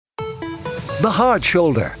The Hard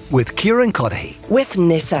Shoulder with Kieran with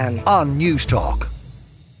Nissan on News Talk.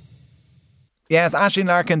 Yes, Aisling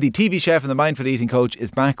Larkin, the TV chef and the mindful eating coach,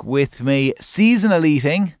 is back with me. Seasonal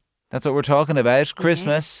eating, that's what we're talking about.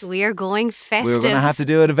 Christmas. Yes, we are going festive. We're going to have to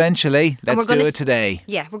do it eventually. Let's do it today.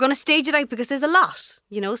 Yeah, we're going to stage it out because there's a lot,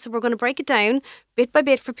 so we're going to break it down bit by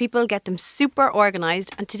bit for people, get them super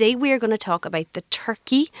organised. And today we are going to talk about the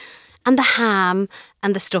turkey and the ham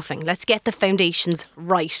and the stuffing. Let's get the foundations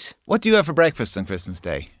right. What do you have for breakfast on Christmas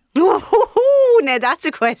Day? Now that's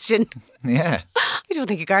a question. Yeah. I don't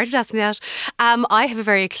think a guard would ask me that. I have a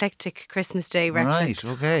very eclectic Christmas Day breakfast.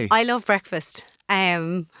 Right, okay. I love breakfast.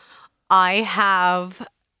 I have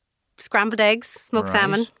scrambled eggs, smoked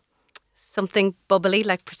salmon, something bubbly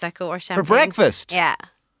like Prosecco or champagne. For breakfast? Yeah.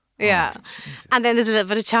 Yeah. And then there's a little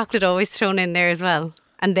bit of chocolate always thrown in there as well.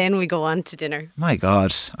 And then we go on to dinner. My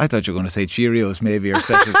God, I thought you were going to say Cheerios maybe or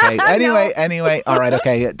Special K. Anyway, all right,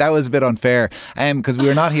 okay, that was a bit unfair because we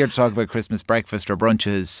were not here to talk about Christmas breakfast or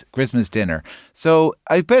brunches, Christmas dinner. So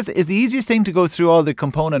I guess is the easiest thing to go through all the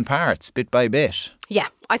component parts bit by bit. Yeah,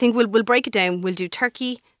 I think we'll break it down. We'll do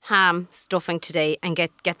turkey, ham, stuffing today and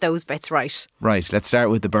get those bits right. Right, let's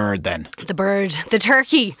start with the bird then. The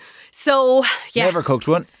turkey. So, yeah. Never cooked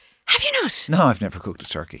one. Have you not? No, I've never cooked a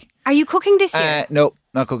turkey. Are you cooking this year? No,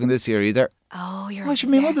 not cooking this year either. Oh,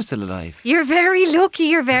 my mother's still alive. You're very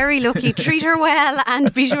lucky. Treat her well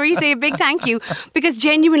and be sure you say a big thank you, because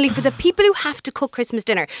genuinely for the people who have to cook Christmas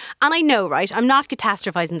dinner, and I know, right, I'm not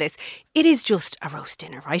catastrophising this, it is just a roast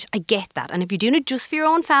dinner, right? I get that. And if you're doing it just for your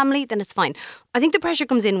own family, then it's fine. I think the pressure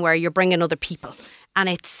comes in where you're bringing other people and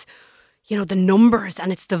it's, the numbers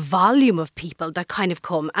and it's the volume of people that kind of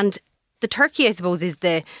come. And the turkey, I suppose, is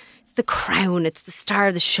the crown. It's the star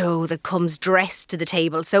of the show that comes dressed to the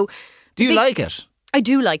table. So, do you like it? I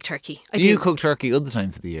do like turkey. Do you cook turkey other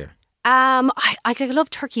times of the year? I love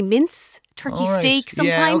turkey mince, turkey steak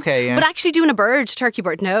sometimes. Yeah, okay, yeah. But actually doing a turkey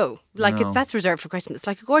bird, no. If that's reserved for Christmas.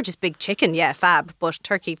 Like a gorgeous big chicken, yeah, fab. But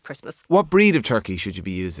turkey, Christmas. What breed of turkey should you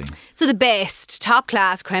be using? So the best, top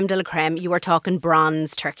class, creme de la creme, you are talking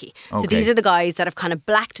bronze turkey. Okay. So these are the guys that have kind of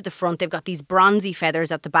black to the front. They've got these bronzy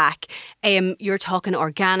feathers at the back. You're talking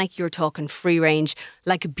organic, you're talking free range,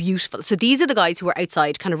 like beautiful. So these are the guys who are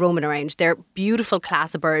outside kind of roaming around. They're beautiful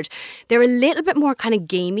class of bird. They're a little bit more kind of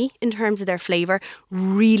gamey in terms of their flavour.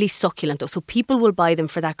 Really succulent though. So people will buy them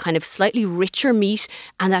for that kind of slightly richer meat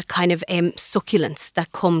and that kind of succulence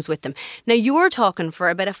that comes with them. Now you're talking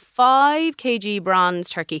for about a 5 kg bronze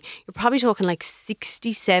turkey, you're probably talking like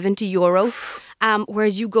 60-70 euro.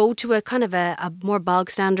 Whereas you go to a kind of a more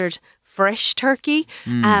bog standard fresh turkey,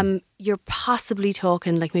 you're possibly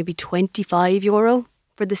talking like maybe 25 euro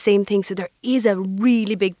for the same thing. So there is a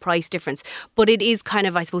really big price difference. But it is kind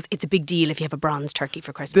of, I suppose, it's a big deal if you have a bronze turkey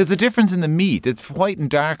for Christmas. There's a difference in the meat. It's white and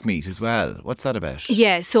dark meat as well. What's that about?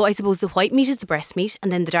 Yeah, so I suppose the white meat is the breast meat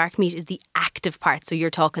and then the dark meat is the active part. So you're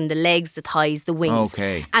talking the legs, the thighs, the wings.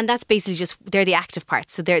 Okay. And that's basically they're the active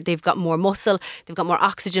parts. So they've got more muscle, they've got more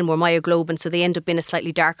oxygen, more myoglobin. So they end up being a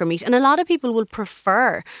slightly darker meat. And a lot of people will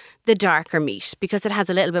prefer the darker meat because it has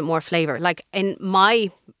a little bit more flavour. Like in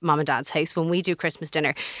my mum and dad's house, when we do Christmas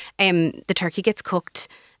dinner, the turkey gets cooked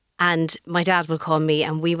and my dad will call me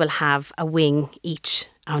and we will have a wing each.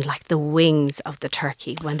 And like the wings of the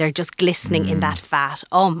turkey when they're just glistening in that fat.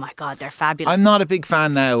 Oh my God, they're fabulous. I'm not a big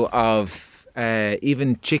fan now of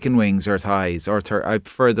even chicken wings or thighs or I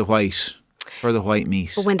prefer the white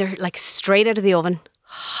meat. But when they're like straight out of the oven,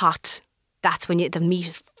 hot, that's when the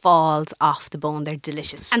meat falls off the bone. They're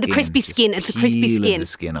delicious. And the crispy skin. It's the crispy skin. The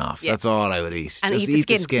skin off. Yeah. That's all I would eat. And just eat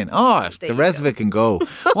the skin. Oh, the rest of it can go.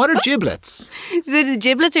 What are giblets? So the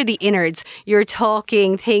giblets are the innards. You're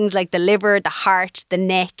talking things like the liver, the heart, the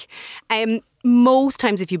neck. Most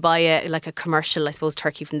times if you buy a commercial, I suppose,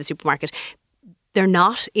 turkey from the supermarket, they're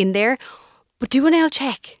not in there. But do an L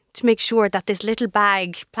check to make sure that this little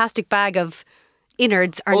plastic bag of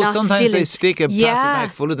innards are not sometimes still they stick a plastic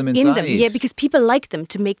bag full of them inside. In them, yeah, because people like them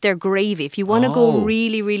to make their gravy. If you want to go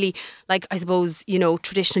really, really, like I suppose,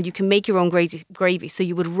 traditional, you can make your own gravy. So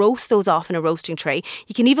you would roast those off in a roasting tray.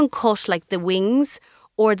 You can even cut like the wings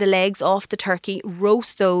or the legs off the turkey,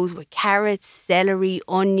 roast those with carrots, celery,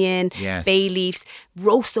 onion, bay leaves,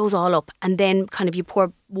 roast those all up, and then kind of you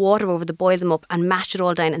pour water over to boil them up and mash it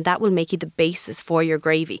all down, and that will make you the basis for your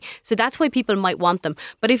gravy. So that's why people might want them.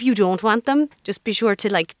 But if you don't want them, just be sure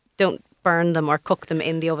to don't burn them or cook them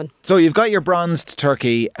in the oven. So you've got your bronzed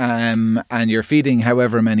turkey and you're feeding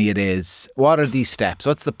however many it is. What are these steps?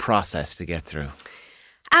 What's the process to get through?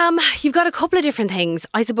 You've got a couple of different things.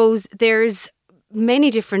 I suppose there's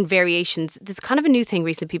many different variations. There's kind of a new thing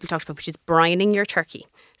recently people talked about, which is brining your turkey.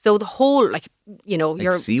 So the whole, like, you know,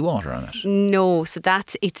 Like seawater on it. No, so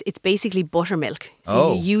that's it's basically buttermilk.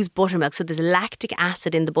 So you use buttermilk. So there's lactic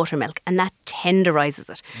acid in the buttermilk, and that tenderizes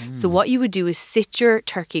it. So what you would do is sit your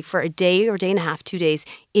turkey for a day or day and a half, 2 days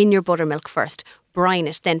in your buttermilk first, brine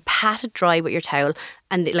it, then pat it dry with your towel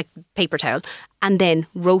and like paper towel, and then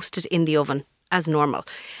roast it in the oven as normal.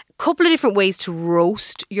 Couple of different ways to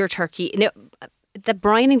roast your turkey. Now, the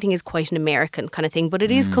brining thing is quite an American kind of thing, but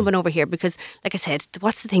it is coming over here because, like I said,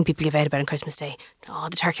 what's the thing people give out about on Christmas Day? Oh,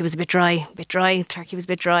 the turkey was a bit dry, turkey was a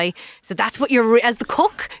bit dry. So that's what you're, as the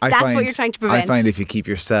cook, what you're trying to prevent. I find if you keep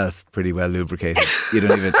yourself pretty well lubricated, you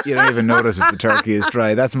don't even notice if the turkey is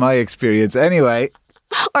dry. That's my experience anyway.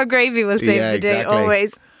 Or gravy will save the day,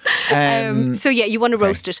 always. So yeah, you want to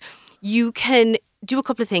roast it. You can do a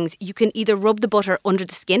couple of things. You can either rub the butter under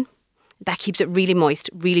the skin. That keeps it really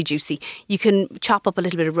moist, really juicy. You can chop up a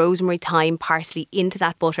little bit of rosemary, thyme, parsley into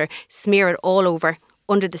that butter, smear it all over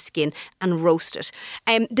under the skin and roast it.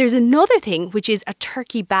 There's another thing, which is a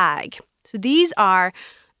turkey bag. So these are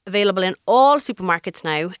available in all supermarkets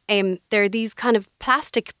now. They're these kind of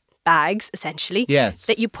plastic bags, essentially,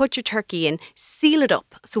 that you put your turkey in, seal it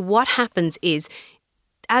up. So what happens is,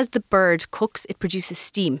 as the bird cooks, it produces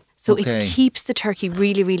steam. So it keeps the turkey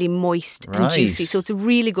really, really moist and juicy. So it's a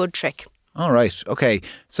really good trick. All right. Okay.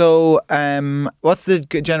 So what's the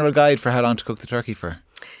general guide for how long to cook the turkey for?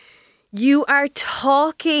 You are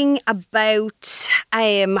talking about,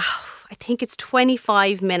 I think it's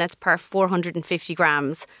 25 minutes per 450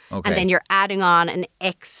 grams. Okay. And then you're adding on an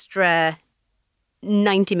extra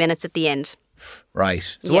 90 minutes at the end.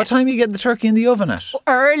 Right. So what time are you getting the turkey in the oven at?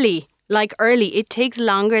 Early. It takes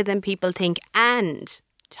longer than people think. And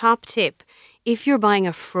top tip, if you're buying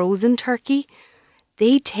a frozen turkey,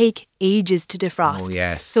 they take ages to defrost. Oh,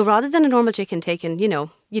 yes. So rather than a normal chicken taking,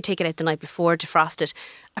 you take it out the night before, defrost it,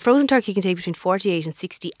 a frozen turkey can take between 48 and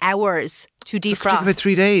 60 hours to defrost. So it could take about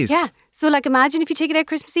 3 days. Yeah. So imagine if you take it out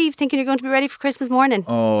Christmas Eve thinking you're going to be ready for Christmas morning.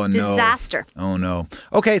 Oh, no. Disaster. Oh, no.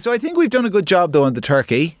 Okay, so I think we've done a good job, though, on the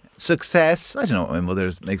turkey. Success. I don't know what my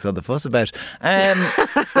mother makes all the fuss about.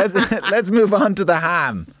 Let's move on to the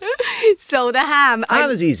ham. So the ham. Ham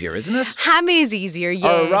is easier, isn't it? Ham is easier,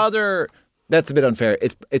 yeah. Or rather, that's a bit unfair.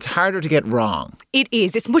 It's harder to get wrong. It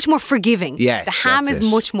is. It's much more forgiving. Yes, the ham is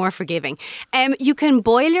much more forgiving. You can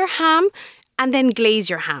boil your ham and then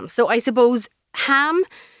glaze your ham. So I suppose ham,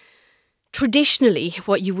 traditionally,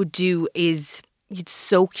 what you would do is you'd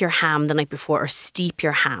soak your ham the night before or steep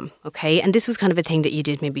your ham, okay? And this was kind of a thing that you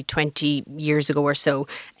did maybe 20 years ago or so.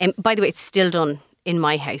 By the way, it's still done in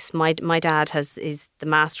my house. My dad is the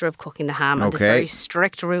master of cooking the ham, and there's very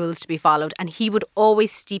strict rules to be followed, and he would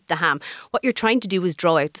always steep the ham. What you're trying to do is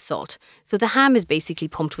draw out the salt. So the ham is basically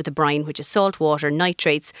pumped with a brine, which is salt water,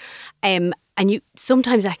 nitrates, and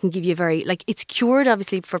sometimes that can give you it's cured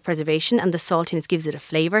obviously for preservation, and the saltiness gives it a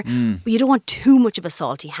flavour, but you don't want too much of a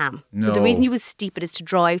salty ham. No. So the reason you would steep it is to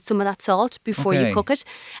draw out some of that salt before you cook it.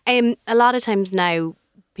 A lot of times now,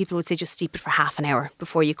 people would say just steep it for half an hour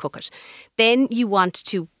before you cook it. Then you want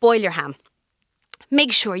to boil your ham.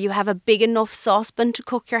 Make sure you have a big enough saucepan to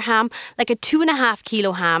cook your ham. Like a 2.5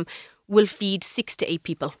 kilo ham will feed 6 to 8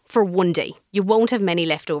 people for one day. You won't have many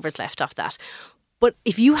leftovers left off that. But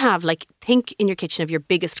if you have, think in your kitchen of your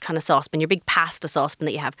biggest kind of saucepan, your big pasta saucepan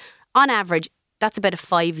that you have, on average, that's about a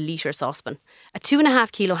 5 litre saucepan. A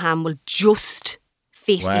 2.5 kilo ham will just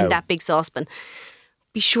fit in that big saucepan.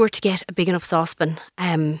 Be sure to get a big enough saucepan.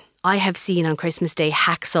 I have seen on Christmas Day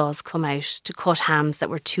hacksaws come out to cut hams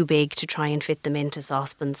that were too big to try and fit them into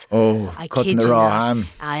saucepans. Oh, cutting the raw ham.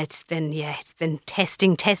 It's been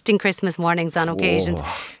testing Christmas mornings on occasions.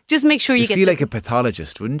 Just make sure you get... feel like a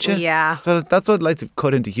pathologist, wouldn't you? Yeah. That's what I'd like to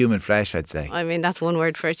cut into human flesh, I'd say. I mean, that's one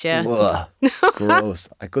word for it, yeah. Ugh, gross.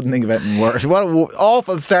 I couldn't think of anything worse. What an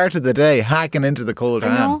awful start to the day, hacking into the cold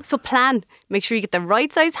ham. I know. So plan. Make sure you get the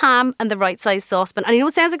right size ham and the right size saucepan. And I know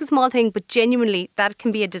it sounds like a small thing, but genuinely, that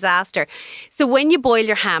can be a disaster. So when you boil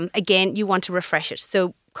your ham, again, you want to refresh it.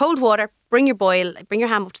 So cold water, bring your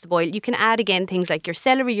ham up to the boil. You can add again things like your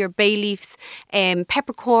celery, your bay leaves,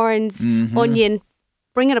 peppercorns, onion.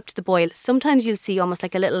 Bring it up to the boil. Sometimes you'll see almost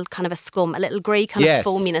like a little kind of a scum, a little grey kind of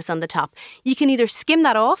foaminess on the top. You can either skim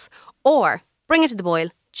that off or bring it to the boil,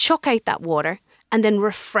 chuck out that water and then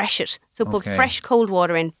refresh it. So put fresh cold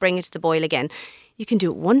water in, bring it to the boil again. You can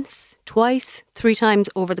do it once, twice, 3 times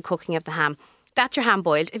over the cooking of the ham. That's your ham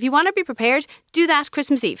boiled. If you want to be prepared, do that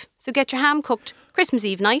Christmas Eve. So get your ham cooked Christmas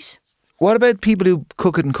Eve night. What about people who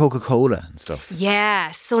cook it in Coca-Cola and stuff?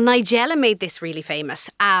 Yeah, so Nigella made this really famous.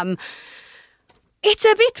 It's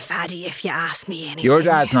a bit fatty if you ask me anything. Your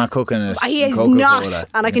dad's not cooking it. He is Coca-Cola. not.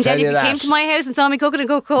 And I can tell you, if you came to my house and saw me cooking a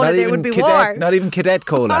Coca-Cola, there would be war. Not even Cadet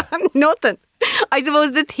Cola. Nothing. I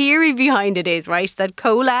suppose the theory behind it is, right, that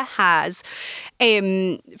cola has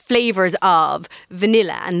flavours of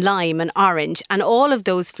vanilla and lime and orange, and all of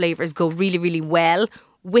those flavours go really, really well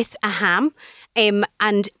with a ham.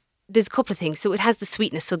 And there's a couple of things. So it has the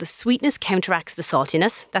sweetness. So the sweetness counteracts the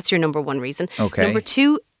saltiness. That's your number one reason. Okay. Number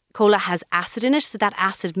two, cola has acid in it, so that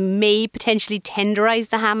acid may potentially tenderise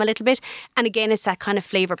the ham a little bit. And again, it's that kind of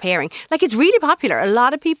flavour pairing. Like, it's really popular. A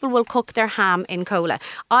lot of people will cook their ham in cola.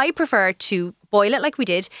 I prefer to boil it like we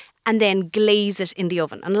did and then glaze it in the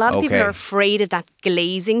oven. And a lot of people are afraid of that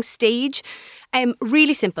glazing stage.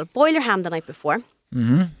 Really simple. Boil your ham the night before.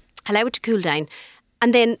 Mm-hmm. Allow it to cool down.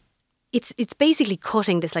 And then it's basically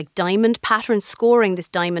cutting this like diamond pattern, scoring this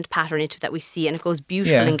diamond pattern into it that we see, and it goes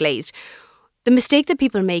beautiful and glazed. The mistake that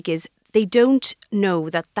people make is they don't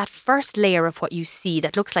know that that first layer of what you see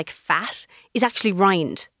that looks like fat is actually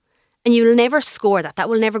rind. And you'll never score that. That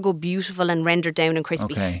will never go beautiful and rendered down and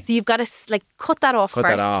crispy. Okay. So you've got to cut that off first.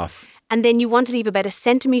 Cut that off. And then you want to leave about 1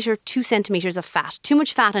 centimetre, 2 centimetres of fat. Too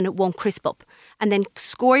much fat and it won't crisp up. And then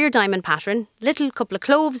score your diamond pattern. Little couple of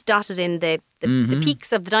cloves dotted in the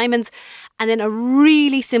peaks of the diamonds. And then a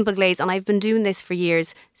really simple glaze. And I've been doing this for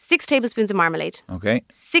years. 6 tablespoons of marmalade. Okay.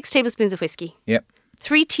 6 tablespoons of whiskey. Yep.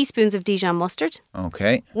 3 teaspoons of Dijon mustard.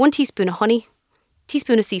 Okay. 1 teaspoon of honey.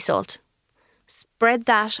 Teaspoon of sea salt. Spread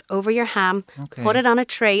that over your ham. Okay. Put it on a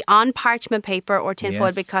tray on parchment paper or tin foil,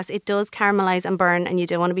 Yes. because it does caramelise and burn, and you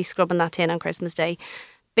don't want to be scrubbing that tin on Christmas Day.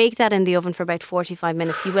 Bake that in the oven for about 45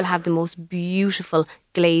 minutes. You will have the most beautiful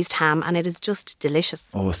glazed ham, and it is just delicious.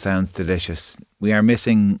 Oh, sounds delicious. We are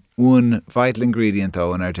missing one vital ingredient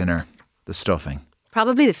though in our dinner: the stuffing.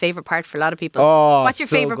 Probably the favourite part for a lot of people. Oh, what's your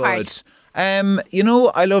so favourite good. part?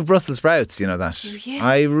 I love Brussels sprouts, you know that. Do you?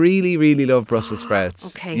 I really, really love Brussels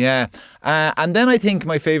sprouts. Okay. Yeah. And then I think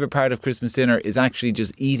my favourite part of Christmas dinner is actually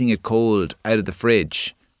just eating it cold out of the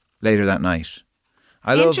fridge later that night.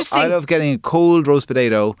 I love getting a cold roast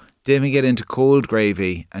potato, dipping it into cold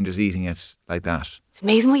gravy and just eating it like that. It's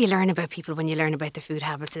amazing what you learn about people when you learn about their food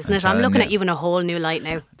habits, isn't it? I'm looking at you in a whole new light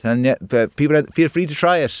now. Telling you, but people feel free to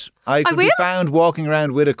try it. I could be will. found walking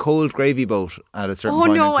around with a cold gravy boat at a certain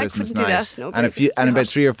point on Christmas I couldn't night. do that. No, and it's too about hot.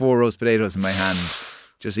 3 or 4 roast potatoes in my hand,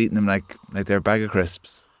 just eating them like they're a bag of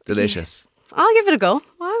crisps. Delicious. I'll give it a go.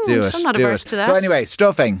 Do it. I'm not do averse it. to that. So anyway,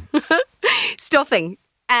 stuffing. Stuffing.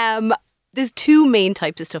 There's 2 main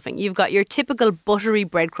types of stuffing. You've got your typical buttery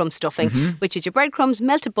breadcrumb stuffing, which is your breadcrumbs,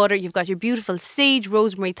 melted butter. You've got your beautiful sage,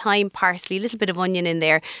 rosemary, thyme, parsley, a little bit of onion in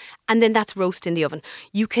there. And then that's roast in the oven.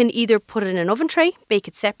 You can either put it in an oven tray, bake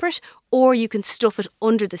it separate, or you can stuff it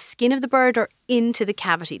under the skin of the bird or into the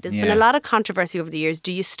cavity. There's been a lot of controversy over the years.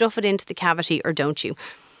 Do you stuff it into the cavity or don't you?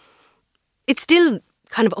 It's still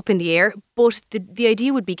kind of up in the air, but the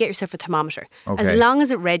idea would be get yourself a thermometer. Okay. As long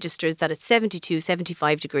as it registers that it's 72,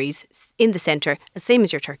 75 degrees in the centre, the same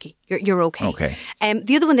as your turkey, you're okay. Okay.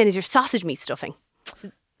 The other one then is your sausage meat stuffing.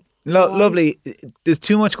 Lovely. There's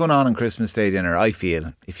too much going on Christmas Day dinner, I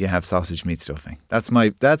feel, if you have sausage meat stuffing. That's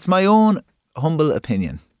my own humble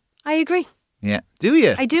opinion. I agree. Yeah. Do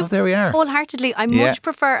you? I do. Oh, there we are. Wholeheartedly. I much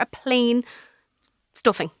prefer a plain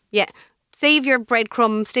stuffing. Yeah. Save your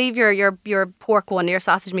breadcrumb, save your pork one, your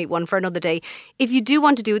sausage meat one for another day. If you do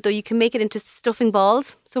want to do it though, you can make it into stuffing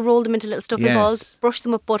balls. So roll them into little stuffing balls, brush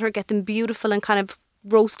them with butter, get them beautiful and kind of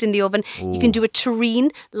roast in the oven. You can do a tureen,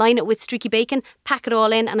 line it with streaky bacon, pack it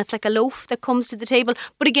all in, and it's like a loaf that comes to the table.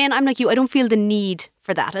 But again, I'm like you, I don't feel the need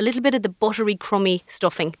for that. A little bit of the buttery, crummy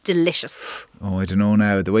stuffing, delicious. Oh, I don't know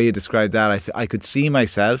now. The way you described that, I could see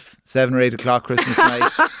myself 7 or 8 o'clock Christmas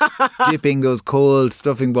night dipping those cold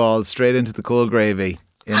stuffing balls straight into the cold gravy.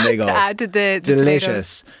 In they go. To add to the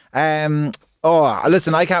delicious.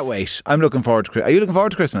 Listen, I can't wait. I'm looking forward to. Are you looking forward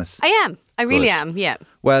to Christmas? I am. I really Good. am. Yeah.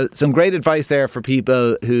 Well, some great advice there for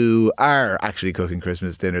people who are actually cooking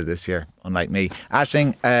Christmas dinner this year, unlike me.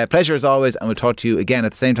 Aisling, pleasure as always, and we'll talk to you again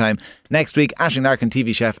at the same time next week. Aisling Larkin,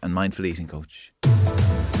 TV chef and mindful eating coach.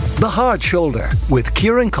 The Hard Shoulder with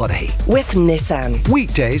Kieran Cuddihy. With Nissan.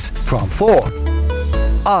 Weekdays from 4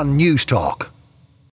 on News Talk.